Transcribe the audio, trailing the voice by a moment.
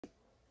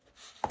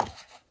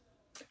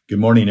Good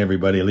morning,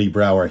 everybody. Lee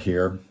Brower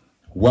here.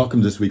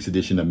 Welcome to this week's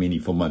edition of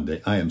Meaningful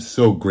Monday. I am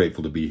so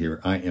grateful to be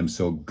here. I am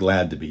so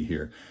glad to be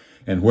here.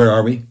 And where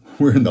are we?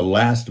 We're in the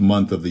last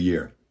month of the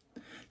year.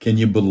 Can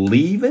you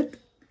believe it?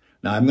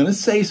 Now, I'm going to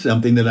say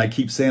something that I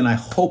keep saying I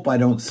hope I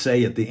don't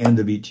say at the end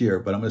of each year,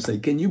 but I'm going to say,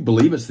 can you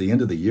believe it's the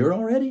end of the year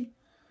already?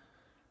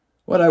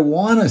 What I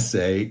want to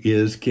say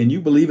is, can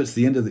you believe it's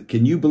the end of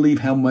can you believe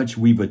how much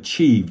we've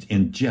achieved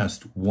in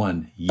just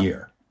 1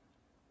 year?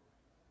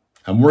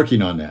 I'm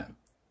working on that.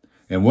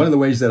 And one of the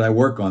ways that I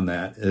work on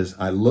that is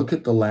I look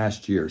at the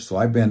last year. So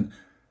I've been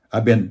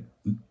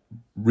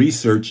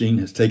researching,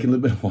 it's taken a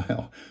little bit of a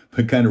while,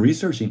 but kind of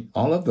researching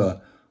all of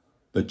the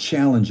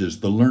challenges,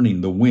 the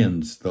learning, the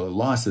wins, the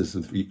losses,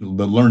 the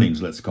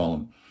learnings, let's call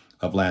them,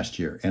 of last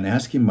year, and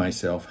asking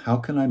myself, how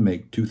can I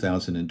make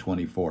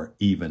 2024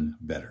 even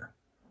better?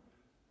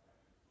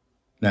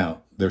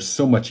 Now, there's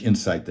so much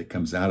insight that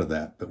comes out of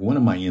that, but one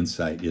of my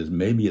insight is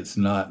maybe it's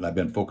not, I've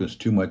been focused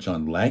too much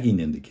on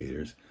lagging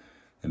indicators,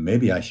 and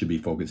maybe I should be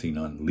focusing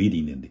on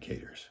leading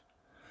indicators.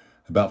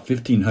 About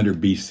 1500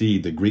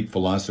 BC, the Greek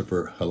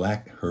philosopher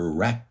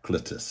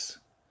Heraclitus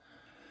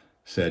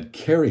said,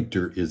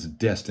 character is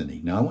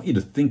destiny. Now, I want you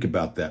to think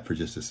about that for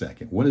just a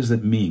second. What does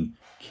it mean,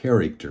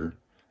 character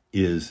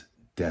is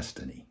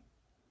destiny?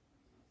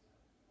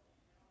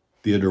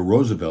 Theodore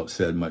Roosevelt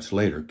said much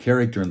later,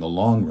 character in the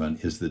long run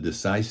is the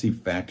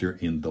decisive factor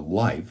in the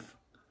life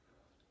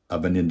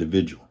of an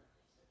individual.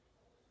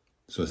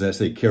 So as I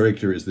say,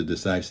 character is the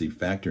decisive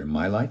factor in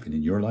my life and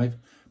in your life,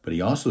 but he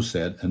also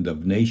said, and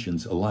of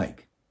nations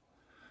alike.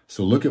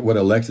 So look at what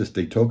Alexis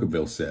de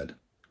Tocqueville said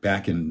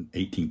back in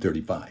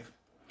 1835.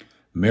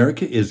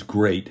 America is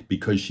great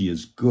because she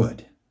is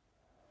good.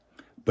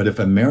 But if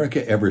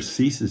America ever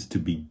ceases to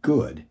be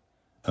good,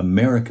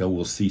 America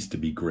will cease to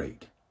be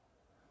great.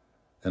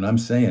 And I'm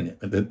saying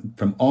that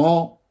from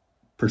all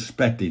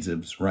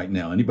perspectives right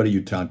now, anybody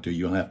you talk to,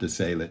 you'll have to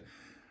say that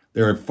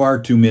there are far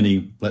too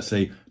many, let's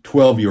say,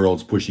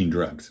 12-year-olds pushing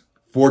drugs,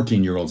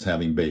 14-year-olds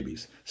having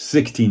babies,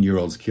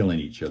 16-year-olds killing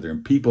each other,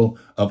 and people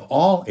of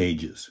all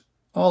ages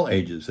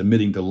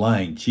admitting to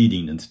lying,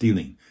 cheating, and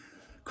stealing.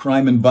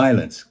 Crime and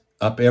violence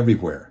up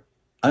everywhere.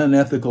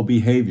 Unethical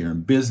behavior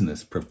in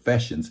business,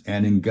 professions,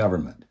 and in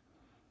government.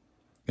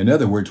 In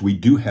other words, we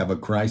do have a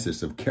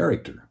crisis of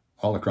character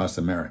all across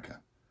America.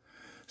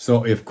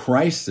 So if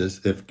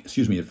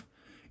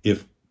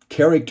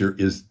character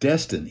is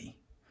destiny,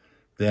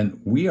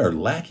 then we are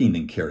lacking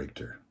in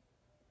character.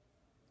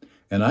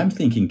 And I'm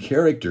thinking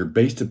character,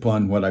 based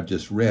upon what I've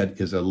just read,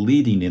 is a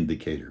leading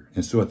indicator.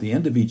 And so at the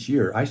end of each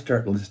year, I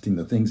start listing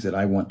the things that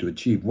I want to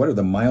achieve. What are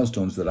the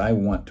milestones that I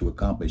want to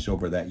accomplish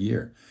over that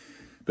year?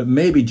 But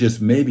maybe,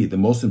 just maybe, the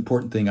most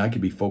important thing I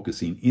could be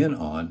focusing in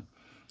on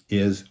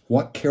is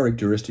what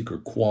characteristic or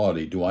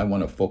quality do I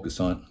want to focus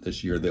on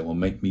this year that will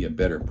make me a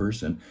better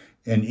person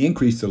and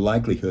increase the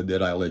likelihood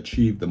that I'll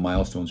achieve the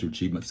milestones or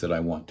achievements that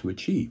I want to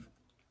achieve.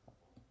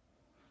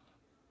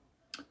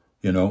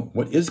 You know,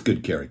 what is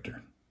good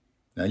character?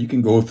 Now, you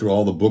can go through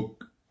all the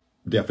book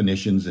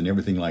definitions and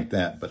everything like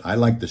that, but I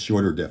like the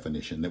shorter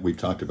definition that we've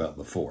talked about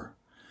before.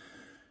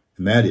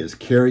 And that is,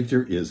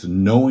 character is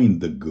knowing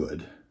the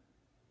good,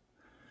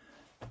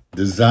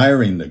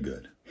 desiring the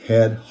good,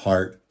 head,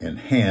 heart, and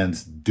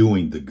hands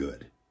doing the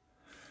good.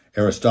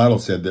 Aristotle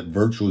said that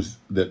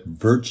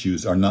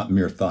virtues are not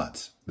mere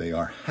thoughts. They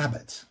are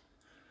habits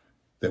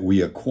that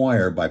we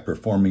acquire by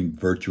performing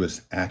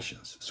virtuous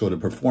actions. So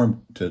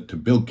to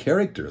build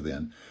character,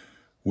 then,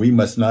 we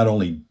must not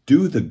only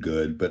do the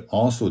good, but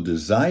also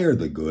desire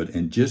the good.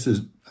 And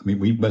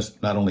we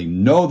must not only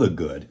know the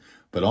good,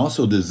 but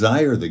also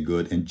desire the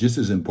good, and just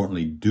as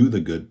importantly, do the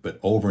good, but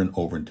over and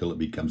over until it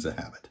becomes a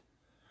habit.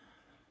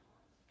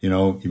 You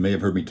know, you may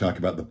have heard me talk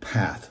about the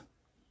path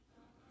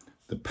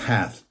to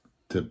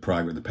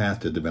progress, the path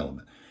to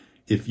development.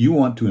 If you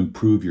want to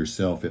improve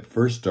yourself, it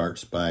first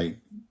starts by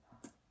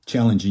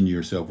challenging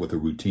yourself with a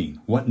routine.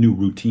 What new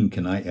routine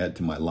can I add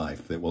to my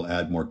life that will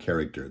add more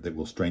character, that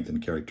will strengthen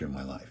character in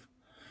my life?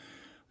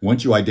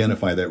 Once you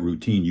identify that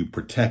routine, you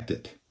protect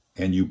it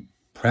and you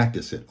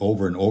practice it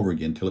over and over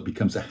again until it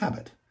becomes a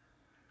habit.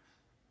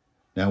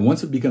 Now,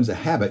 once it becomes a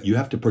habit, you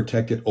have to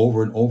protect it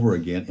over and over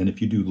again. And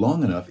if you do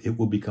long enough, it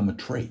will become a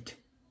trait.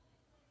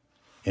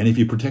 And if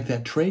you protect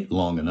that trait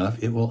long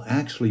enough, it will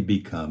actually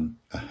become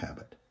a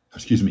habit.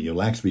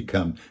 It'll actually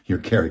become your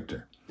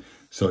character.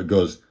 So it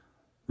goes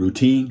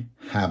routine,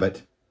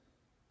 habit,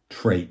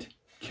 trait,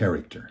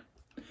 character.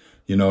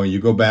 You know, you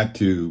go back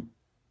to,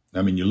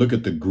 you look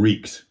at the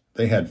Greeks.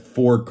 They had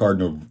 4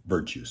 cardinal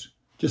virtues,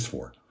 just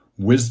 4.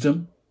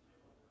 Wisdom,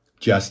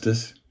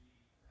 justice,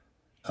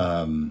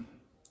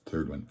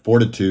 third one,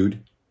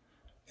 fortitude,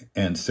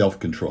 and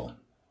self-control.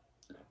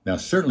 Now,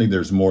 certainly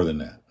there's more than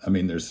that.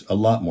 There's a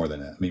lot more than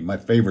that. My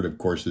favorite, of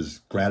course, is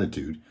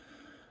gratitude.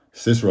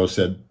 Cicero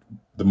said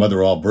the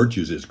mother of all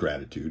virtues is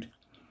gratitude.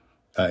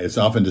 It's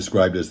often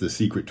described as the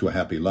secret to a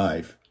happy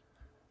life.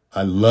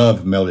 I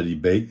love Melody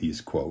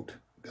Beattie's quote,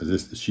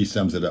 because she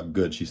sums it up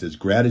good. She says,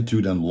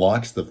 gratitude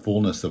unlocks the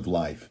fullness of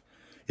life.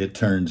 It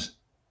turns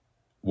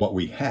what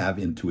we have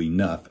into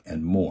enough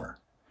and more.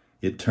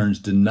 It turns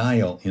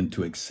denial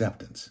into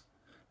acceptance,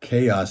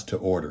 chaos to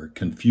order,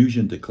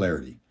 confusion to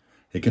clarity.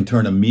 It can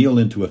turn a meal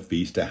into a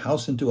feast, a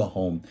house into a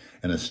home,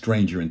 and a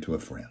stranger into a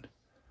friend.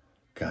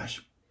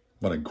 Gosh,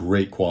 what a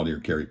great quality or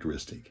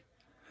characteristic.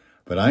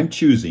 But I'm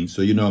choosing,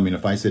 so you know, I mean,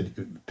 if I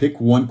said pick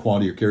one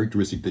quality or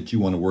characteristic that you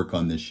want to work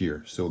on this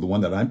year. So the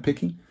one that I'm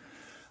picking,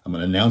 I'm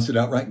going to announce it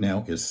out right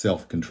now, is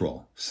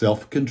self-control.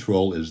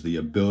 Self-control is the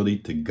ability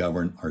to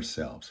govern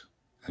ourselves.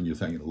 And you're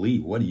thinking,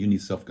 Lee, what do you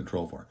need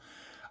self-control for?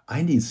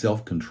 I need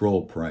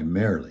self-control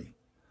primarily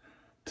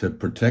to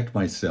protect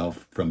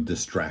myself from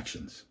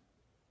distractions.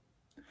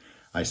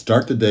 I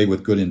start the day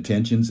with good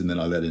intentions, and then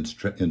I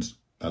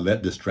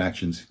let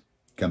distractions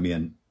come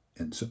in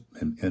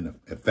and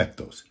affect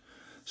those.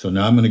 So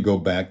now I'm going to go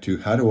back to,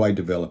 how do I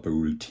develop a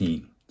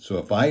routine? So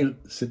if I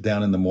sit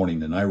down in the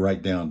morning and I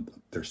write down,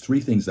 there's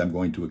 3 things I'm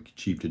going to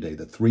achieve today.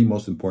 The 3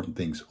 most important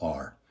things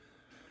are,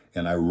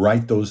 and I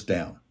write those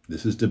down.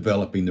 This is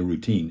developing the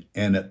routine.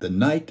 And at the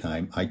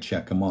nighttime, I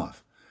check them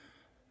off.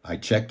 I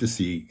check to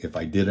see if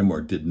I did them or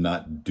did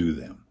not do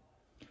them.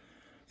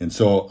 And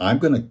so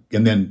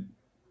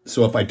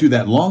so if I do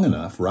that long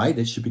enough, right,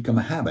 it should become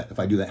a habit. If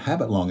I do that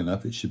habit long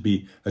enough, it should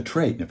be a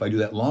trait. And if I do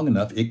that long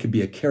enough, it could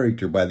be a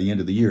character by the end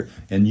of the year.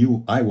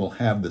 And I will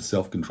have the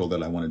self-control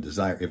that I want to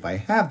desire. If I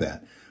have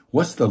that,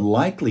 what's the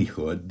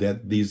likelihood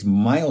that these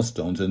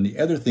milestones and the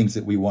other things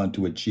that we want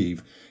to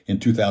achieve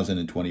in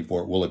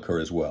 2024 will occur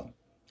as well?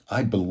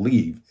 I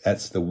believe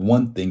that's the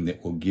one thing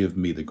that will give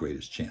me the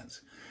greatest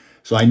chance.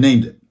 So I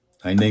named it.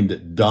 I named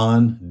it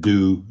Dawn,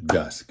 Do,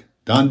 Dusk.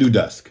 Dawn, Do,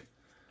 Dusk.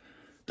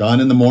 Dawn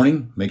in the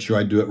morning, make sure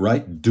I do it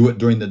right. Do it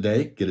during the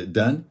day, get it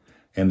done.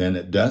 And then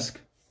at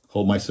dusk,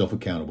 hold myself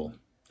accountable.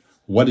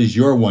 What is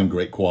your one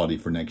great quality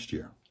for next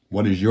year?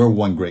 What is your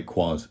one great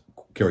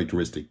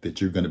characteristic that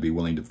you're going to be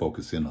willing to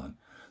focus in on?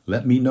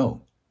 Let me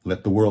know.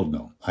 Let the world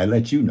know. I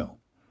let you know.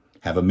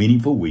 Have a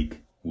meaningful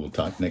week. We'll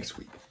talk next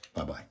week.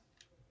 Bye-bye.